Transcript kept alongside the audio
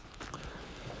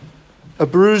A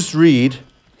bruised reed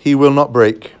he will not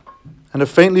break, and a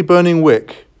faintly burning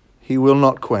wick he will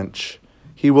not quench.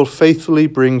 He will faithfully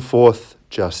bring forth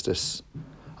justice.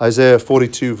 Isaiah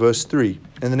 42, verse 3.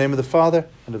 In the name of the Father,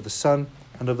 and of the Son,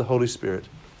 and of the Holy Spirit.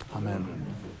 Amen.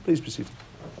 Please be seated.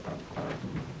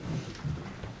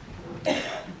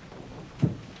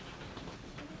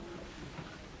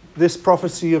 This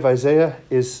prophecy of Isaiah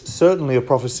is certainly a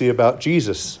prophecy about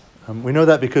Jesus. We know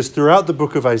that because throughout the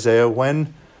book of Isaiah,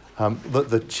 when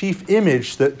the chief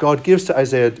image that God gives to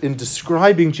Isaiah in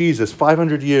describing Jesus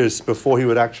 500 years before he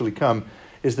would actually come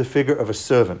is the figure of a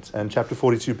servant. And chapter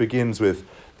 42 begins with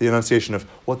the enunciation of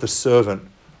what the servant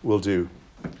will do.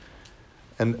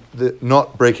 And the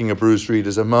not breaking a bruised reed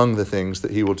is among the things that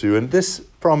he will do. And this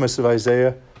promise of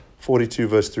Isaiah 42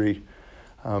 verse 3,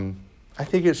 I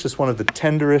think it's just one of the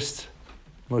tenderest,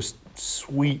 most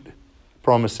sweet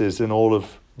promises in all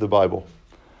of the Bible.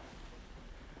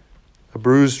 A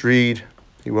bruised reed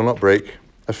he will not break,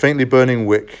 a faintly burning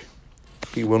wick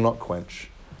he will not quench.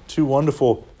 Two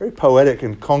wonderful, very poetic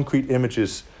and concrete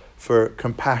images for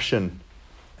compassion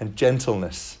and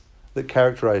gentleness that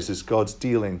characterizes God's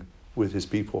dealing with his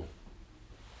people.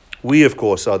 We, of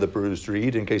course, are the bruised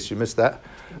reed, in case you missed that.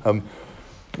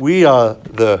 We are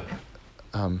the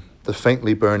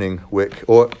faintly burning wick,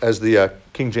 or as the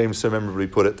King James so memorably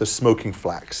put it, the smoking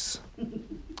flax.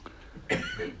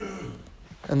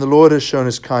 And the Lord has shown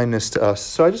his kindness to us.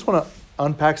 So I just want to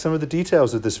unpack some of the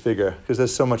details of this figure, because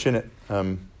there's so much in it.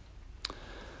 The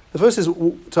first is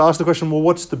to ask the question, well,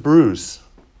 what's the bruise?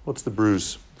 What's the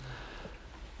bruise?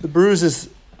 The bruise is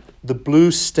the blue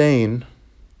stain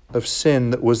of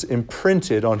sin that was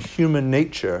imprinted on human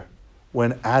nature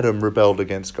when Adam rebelled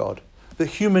against God. The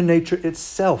human nature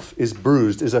itself is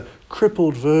bruised, is a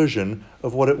crippled version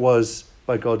of what it was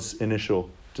by God's initial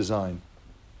design.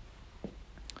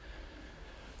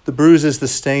 The bruise is the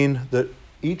stain that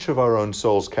each of our own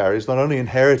souls carries, not only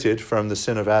inherited from the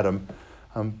sin of Adam,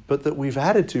 but that we've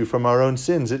added to from our own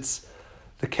sins. It's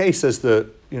the case as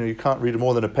you can't read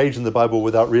more than a page in the Bible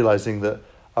without realizing that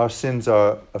our sins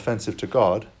are offensive to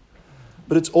God.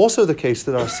 But it's also the case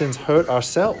that our sins hurt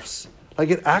ourselves.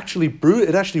 Like it actually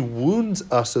wounds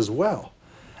us as well.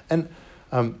 And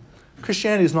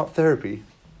Christianity is not therapy,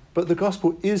 but the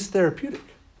gospel is therapeutic.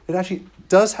 It actually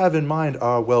does have in mind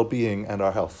our well-being and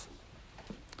our health.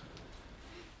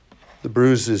 The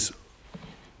bruise is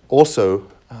also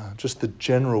just the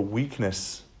general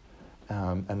weakness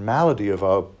and malady of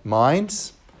our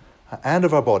minds and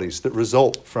of our bodies that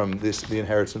result from the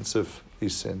inheritance of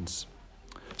these sins.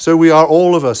 So we are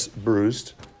all of us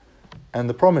bruised, and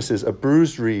the promise is a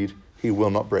bruised reed he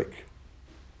will not break.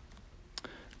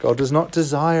 God does not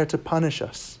desire to punish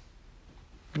us.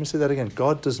 Let me say that again.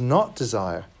 God does not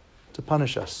desire to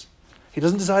punish us. He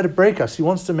doesn't desire to break us. He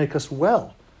wants to make us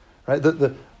well. Right?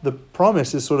 The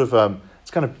promise is sort of,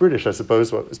 it's kind of British, I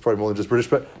suppose. Well, it's probably more than just British,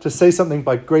 but to say something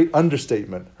by great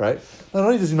understatement, right? Not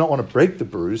only does he not want to break the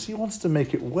bruise, he wants to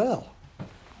make it well.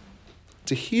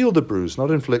 To heal the bruise,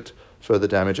 not inflict further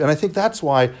damage. And I think that's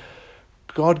why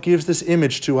God gives this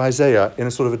image to Isaiah in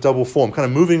a sort of a double form, kind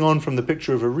of moving on from the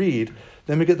picture of a reed,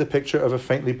 then we get the picture of a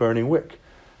faintly burning wick.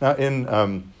 Now,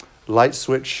 in light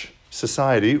switch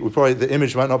society, the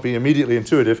image might not be immediately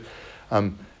intuitive.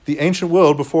 The ancient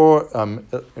world before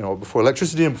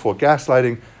electricity and before gas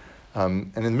lighting,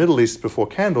 and in the Middle East before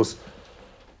candles,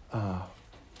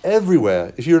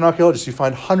 everywhere, if you're an archaeologist, you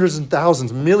find hundreds and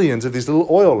thousands, millions of these little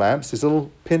oil lamps, these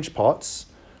little pinch pots,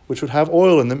 which would have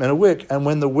oil in them and a wick. And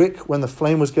when the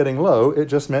flame was getting low, it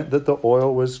just meant that the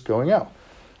oil was going out.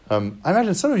 I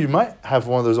imagine some of you might have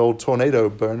one of those old tornado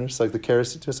burners, like the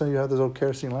kerosene. Do some of you have those old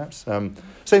kerosene lamps?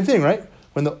 Same thing, right?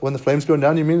 When the flame's going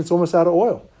down, you mean it's almost out of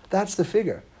oil. That's the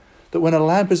figure. That when a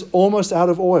lamp is almost out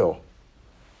of oil,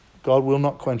 God will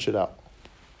not quench it out.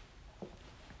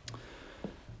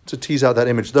 To tease out that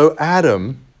image, though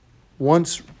Adam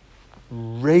once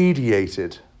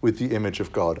radiated with the image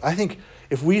of God, I think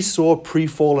if we saw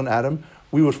pre-fallen Adam,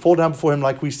 we would fall down before him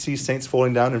like we see saints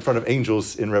falling down in front of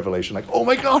angels in Revelation. Like, oh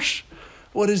my gosh,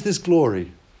 what is this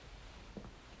glory?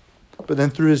 But then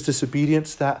through his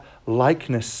disobedience, that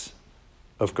likeness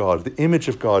of God, the image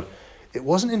of God, it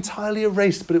wasn't entirely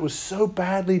erased, but it was so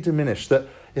badly diminished that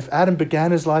if Adam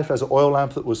began his life as an oil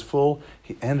lamp that was full,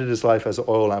 he ended his life as an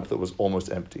oil lamp that was almost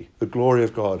empty. The glory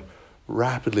of God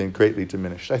rapidly and greatly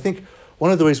diminished. I think one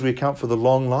of the ways we account for the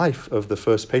long life of the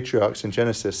first patriarchs in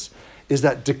Genesis is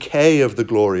that decay of the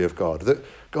glory of God. That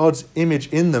God's image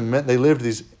in them meant they lived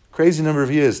these crazy number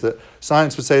of years that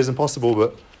science would say is impossible,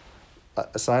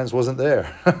 but science wasn't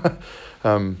there.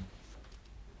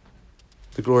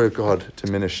 The glory of God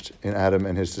diminished in Adam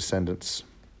and his descendants.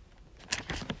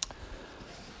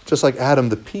 Just like Adam,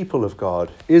 the people of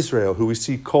God, Israel, who we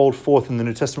see called forth in the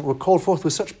New Testament, were called forth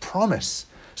with such promise,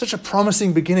 such a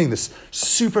promising beginning. This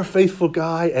super faithful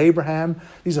guy, Abraham,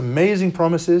 these amazing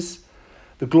promises.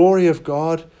 The glory of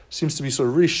God seems to be sort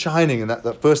of really shining in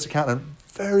that first account. And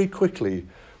very quickly,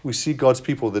 we see God's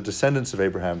people, the descendants of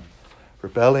Abraham,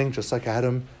 rebelling just like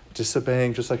Adam,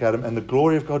 disobeying just like Adam, and the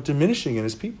glory of God diminishing in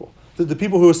his people. The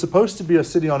people who are supposed to be a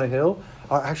city on a hill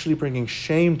are actually bringing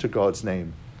shame to God's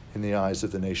name in the eyes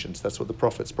of the nations. That's what the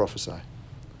prophets prophesy.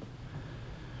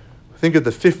 Think of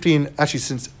the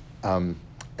since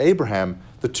Abraham,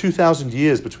 the 2,000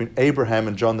 years between Abraham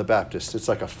and John the Baptist. It's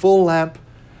like a full lamp,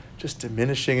 just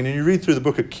diminishing. And you read through the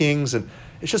book of Kings, and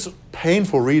it's just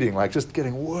painful reading, like just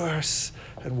getting worse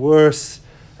and worse,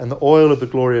 and the oil of the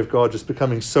glory of God just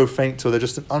becoming so faint till they're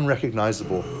just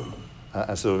unrecognizable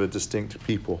as sort of a distinct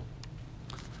people.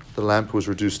 The lamp was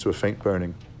reduced to a faint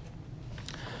burning.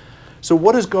 So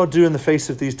what does God do in the face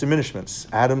of these diminishments?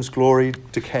 Adam's glory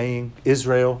decaying,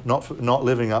 Israel not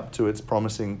living up to its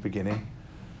promising beginning.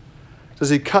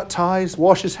 Does he cut ties,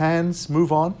 wash his hands,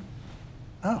 move on?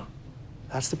 No,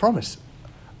 that's the promise.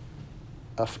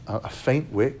 A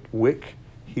faint wick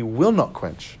he will not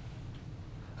quench.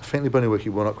 A faintly burning wick he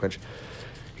will not quench.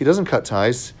 He doesn't cut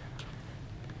ties.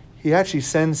 He actually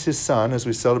sends his son, as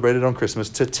we celebrated on Christmas,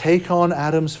 to take on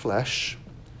Adam's flesh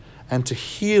and to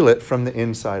heal it from the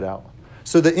inside out.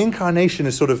 So the incarnation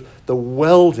is sort of the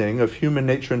welding of human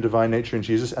nature and divine nature in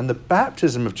Jesus, and the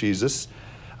baptism of Jesus,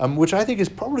 which I think is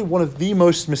probably one of the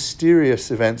most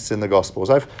mysterious events in the Gospels.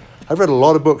 I've read a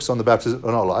lot of books on the baptism,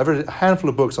 not a lot, I've read a handful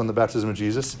of books on the baptism of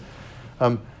Jesus,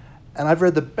 and I've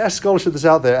read the best scholarship that's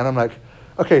out there, and I'm like,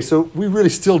 okay, so we really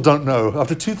still don't know.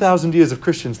 After 2,000 years of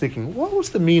Christians thinking, what was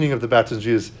the meaning of the baptism of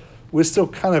Jesus? We're still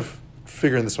kind of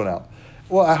figuring this one out.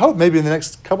 Well, I hope maybe in the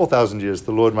next couple thousand years,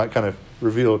 the Lord might kind of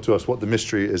reveal to us what the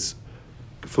mystery is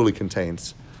fully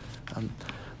contains.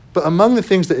 But among the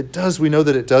things that it does, we know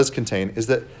that it does contain, is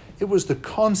that it was the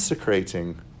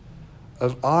consecrating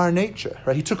of our nature,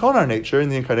 right? He took on our nature in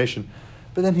the incarnation,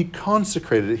 but then he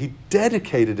consecrated it. He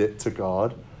dedicated it to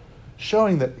God,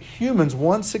 showing that humans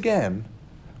once again,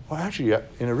 or actually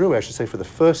in a real way I should say for the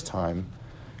first time,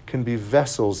 can be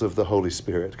vessels of the Holy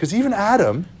Spirit. Because even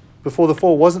Adam, before the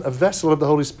fall, wasn't a vessel of the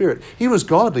Holy Spirit. He was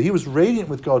godly. He was radiant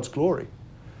with God's glory.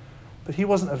 But he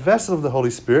wasn't a vessel of the Holy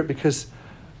Spirit because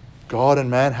God and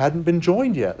man hadn't been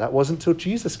joined yet. That wasn't until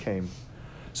Jesus came.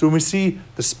 So when we see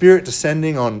the Spirit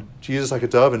descending on Jesus like a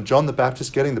dove and John the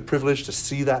Baptist getting the privilege to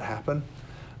see that happen,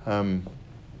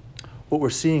 what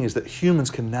we're seeing is that humans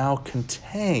can now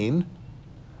contain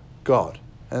God.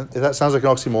 And if that sounds like an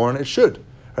oxymoron, it should.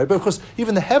 Right? But of course,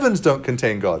 even the heavens don't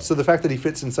contain God. So the fact that he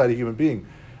fits inside a human being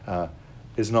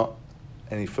is not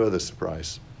any further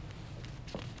surprise.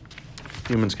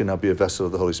 Humans can now be a vessel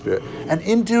of the Holy Spirit. And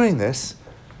in doing this,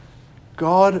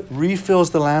 God refills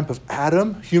the lamp of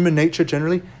Adam, human nature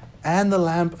generally, and the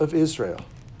lamp of Israel.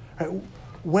 Right?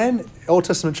 When, Old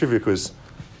Testament trivia quiz,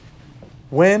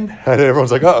 and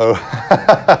everyone's like,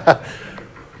 uh-oh.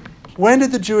 When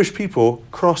did the Jewish people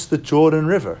cross the Jordan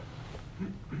River?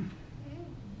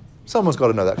 Someone's got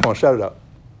to know that. Come on, shout it out.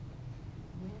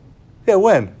 Yeah,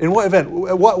 when? In what event?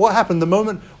 What happened the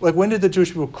moment, like when did the Jewish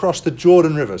people cross the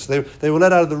Jordan River? So they were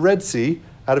led out of the Red Sea,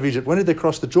 out of Egypt. When did they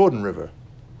cross the Jordan River?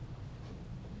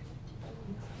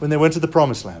 When they went to the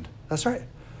Promised Land. That's right.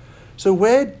 So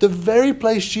where the very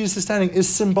place Jesus is standing is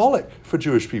symbolic for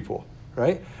Jewish people,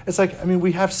 right? It's like, I mean,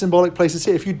 we have symbolic places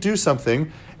here. If you do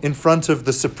something in front of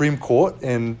the Supreme Court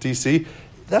in D.C.,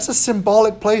 that's a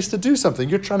symbolic place to do something.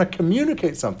 You're trying to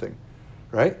communicate something,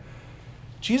 right?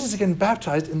 Jesus is getting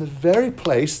baptized in the very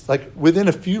place, like within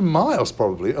a few miles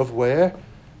probably, of where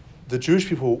the Jewish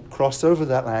people crossed over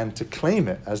that land to claim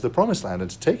it as the promised land and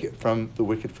to take it from the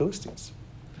wicked Philistines.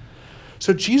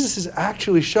 So Jesus is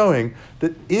actually showing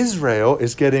that Israel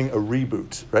is getting a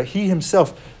reboot, right? He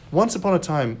himself, once upon a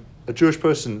time, a Jewish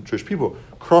people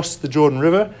crossed the Jordan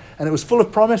River, and it was full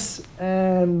of promise,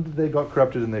 and they got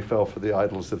corrupted and they fell for the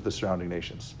idols of the surrounding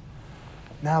nations.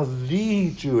 Now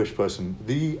the Jewish person,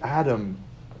 the Adam,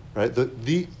 right,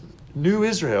 the new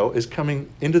Israel is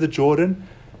coming into the Jordan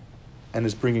and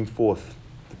is bringing forth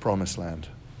the promised land.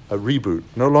 A reboot,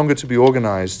 no longer to be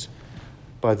organized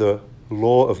by the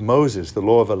law of Moses, the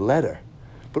law of a letter,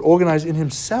 but organized in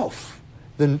himself.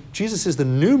 Then Jesus is the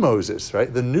new Moses,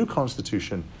 right? The new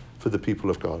constitution for the people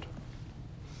of God.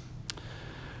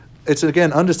 It's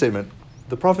again understatement.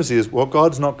 The prophecy is, well,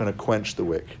 God's not going to quench the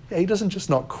wick. Yeah, he doesn't just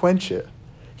not quench it.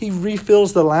 He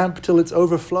refills the lamp till it's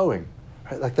overflowing.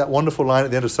 Right? Like that wonderful line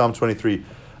at the end of Psalm 23.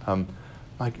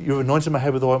 Like, you've anointed my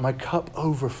head with oil, my cup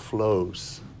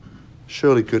overflows.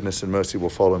 Surely goodness and mercy will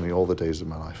follow me all the days of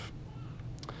my life.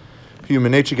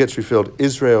 Human nature gets refilled.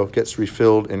 Israel gets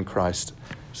refilled in Christ.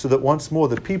 So that once more,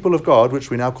 the people of God, which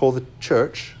we now call the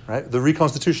church, right? The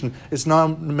reconstitution, is now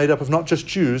made up of not just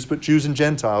Jews, but Jews and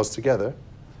Gentiles together,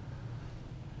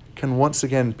 can once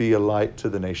again be a light to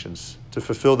the nations, to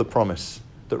fulfill the promise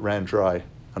that ran dry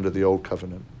under the old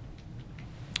covenant.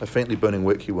 A faintly burning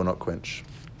wick he will not quench.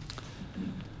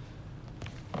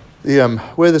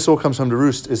 Where this all comes home to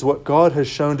roost is what God has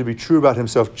shown to be true about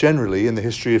himself generally in the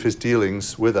history of his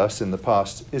dealings with us in the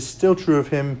past is still true of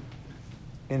him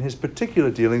in his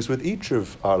particular dealings with each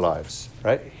of our lives,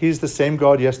 right? He's the same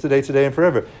God yesterday, today, and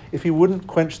forever. If he wouldn't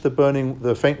quench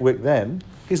the faint wick then,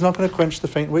 he's not going to quench the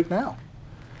faint wick now.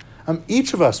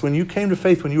 Each of us, when you came to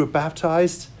faith, when you were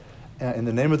baptized in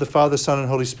the name of the Father, Son, and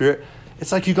Holy Spirit,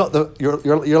 it's like you got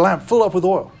your lamp full up with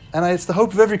oil. And it's the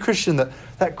hope of every Christian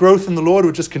that growth in the Lord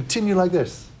would just continue like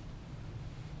this.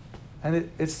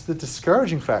 And it's the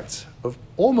discouraging fact of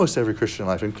almost every Christian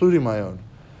life, including my own,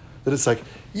 that it's like,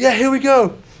 yeah, here we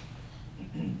go.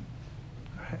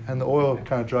 And the oil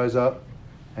kind of dries up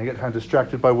and you get kind of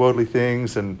distracted by worldly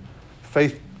things and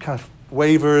faith kind of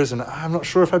wavers and I'm not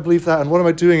sure if I believe that and what am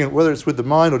I doing, and whether it's with the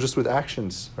mind or just with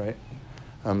actions, right?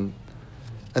 And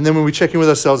then when we check in with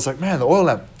ourselves, it's like, man, the oil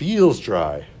lamp feels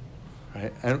dry,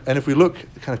 right? And if we look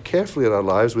kind of carefully at our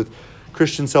lives with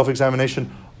Christian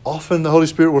self-examination, often the Holy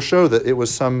Spirit will show that it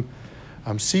was some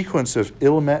sequence of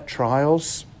ill-met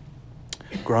trials,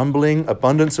 grumbling,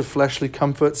 abundance of fleshly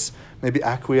comforts, maybe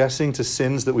acquiescing to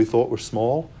sins that we thought were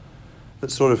small,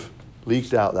 that sort of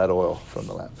leaked out that oil from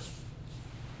the lamp.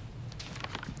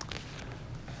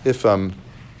 If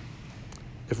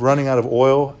running out of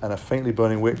oil and a faintly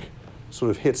burning wick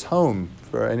sort of hits home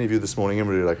for any of you this morning, and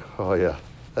you're like, oh yeah,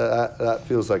 that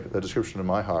feels like the description of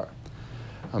my heart.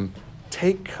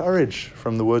 Take courage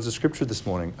from the words of Scripture this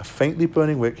morning. A faintly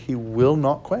burning wick he will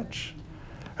not quench.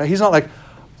 Right? He's not like,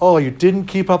 oh, you didn't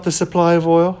keep up the supply of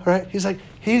oil, right? He's like,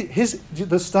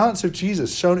 the stance of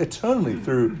Jesus shown eternally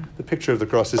through the picture of the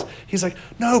cross is, he's like,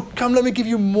 no, come, let me give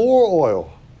you more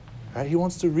oil. Right? He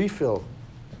wants to refill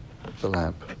the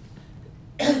lamp.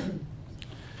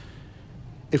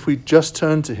 If we just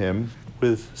turn to him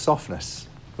with softness,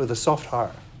 with a soft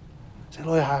heart, say,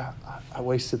 Lord, I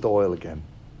wasted the oil again.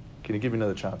 Can you give me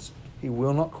another chance? He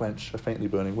will not quench a faintly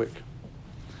burning wick.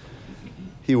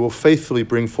 He will faithfully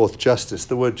bring forth justice.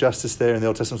 The word justice there in the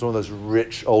Old Testament is one of those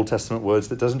rich Old Testament words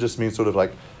that doesn't just mean sort of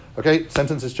like, okay,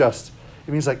 sentence is just.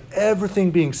 It means like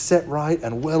everything being set right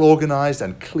and well organized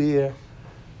and clear.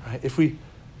 Right? If we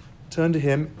turn to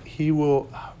him, he will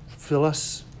fill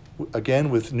us again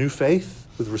with new faith,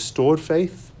 with restored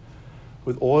faith,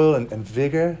 with oil and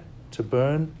vigor to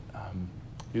burn,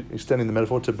 extending the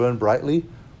metaphor, to burn brightly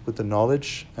with the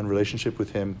knowledge and relationship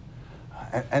with him.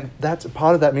 And that's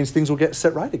part of that means things will get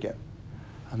set right again.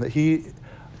 And that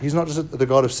he's not just the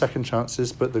God of second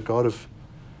chances, but the God of,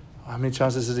 how many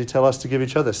chances does he tell us to give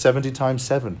each other? 70 times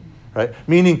 7, right?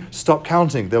 Meaning, stop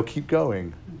counting, they'll keep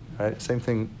going, right? Same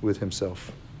thing with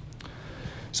himself.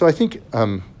 So I think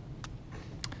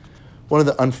one of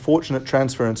the unfortunate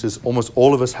transferences almost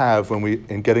all of us have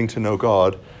in getting to know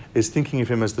God is thinking of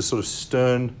him as the sort of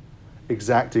stern,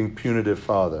 exacting, punitive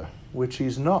Father, which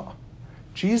he's not.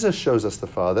 Jesus shows us the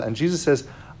Father, and Jesus says,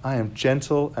 I am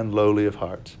gentle and lowly of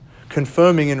heart,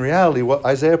 confirming in reality what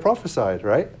Isaiah prophesied,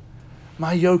 right?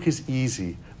 My yoke is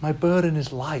easy, my burden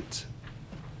is light.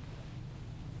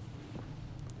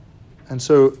 And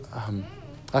so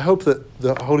I hope that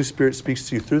the Holy Spirit speaks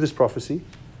to you through this prophecy,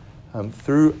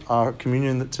 through our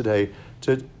communion today,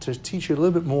 to teach you a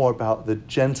little bit more about the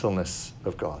gentleness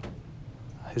of God,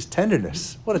 his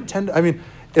tenderness. What a tender,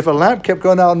 if a lamp kept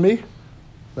going out on me,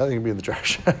 nothing can be in the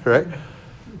trash, right?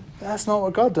 That's not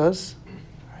what God does.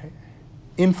 Right?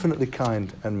 Infinitely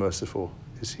kind and merciful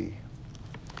is he.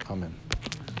 Amen.